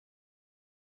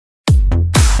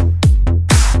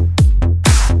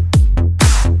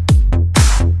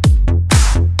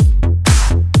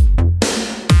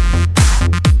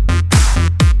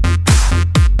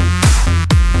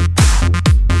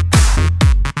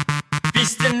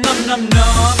num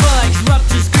num. Spikes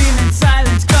rupture, screaming,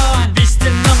 silence gone. Beast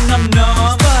and num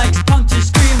num. Spikes puncture,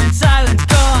 screaming, silence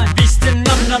gone. Beast and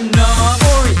num num.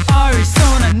 Ori, Ari,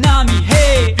 Sona, Nami,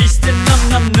 hey. Beast and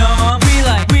num num. We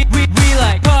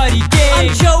like party gay.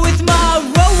 I'm Joe with my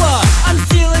roa. I'm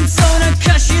stealing Sona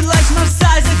 'cause she likes my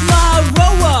size. It's my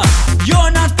roa.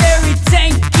 You're not very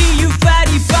tanky, you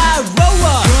fatty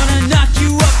roa. Gonna knock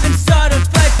you up and start a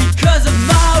fight because of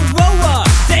my roa.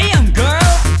 Damn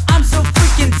girl, I'm so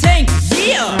freaking tank,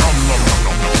 yeah.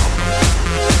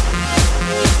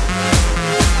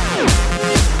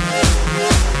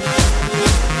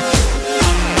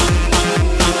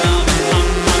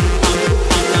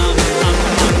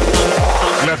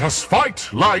 Let us fight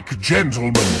like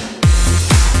gentlemen.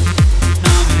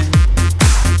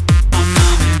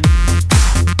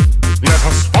 Let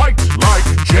us fight like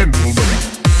gentlemen.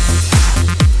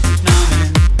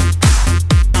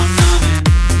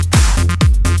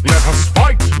 Let us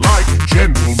fight like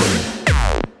gentlemen.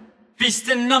 Beast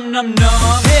and num num.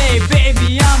 Hey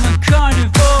baby, I'm a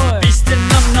carnivore. Beast and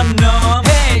num num.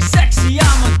 Hey sexy,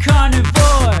 I'm a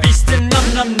carnivore. Beast and num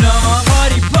num.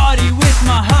 Party with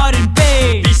my heart and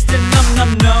babe. Beast and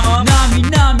num num.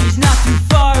 Nami's not too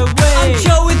far away. I'm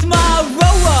Joe with my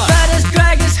roa. Fat as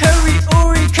Gragas, hurry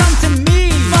Ori, come to me.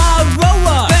 My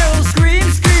roa. Feral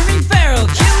screaming feral,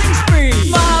 killing spree.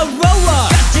 My roa.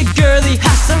 Got your girly,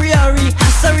 hasariari.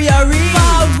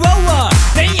 My roa.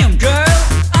 Damn girl,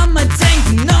 I'm a tank,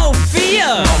 no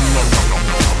fear.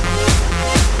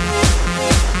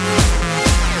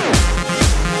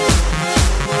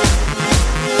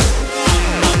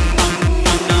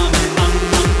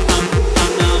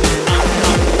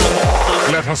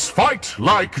 Let us fight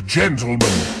like gentlemen.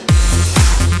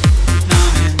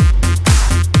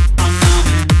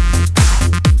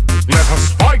 Let us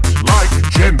fight like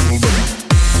gentlemen.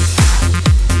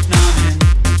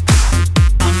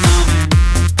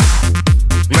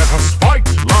 Let us fight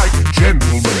like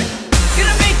gentlemen.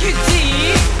 Gonna make you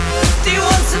tea. Do you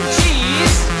want some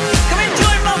cheese? Come and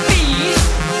join my feast.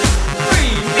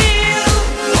 Free meal.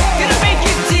 Gonna make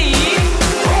you tea.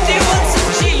 Do you want some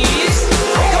cheese?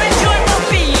 Come and join my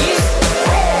feast.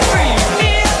 Free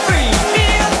meal, free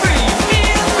meal, free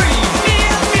meal, free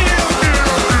meal.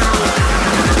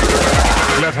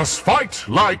 Let us fight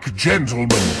like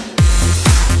gentlemen.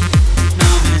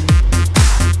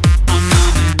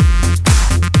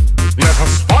 Let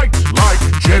us fight like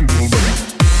gentlemen.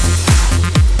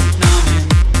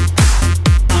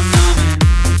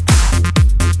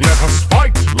 Let us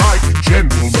fight like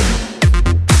gentlemen.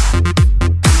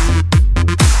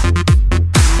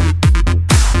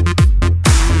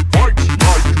 Fight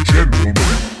like gentlemen.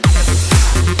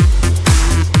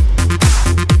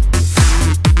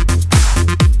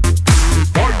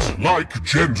 Fight like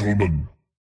gentlemen.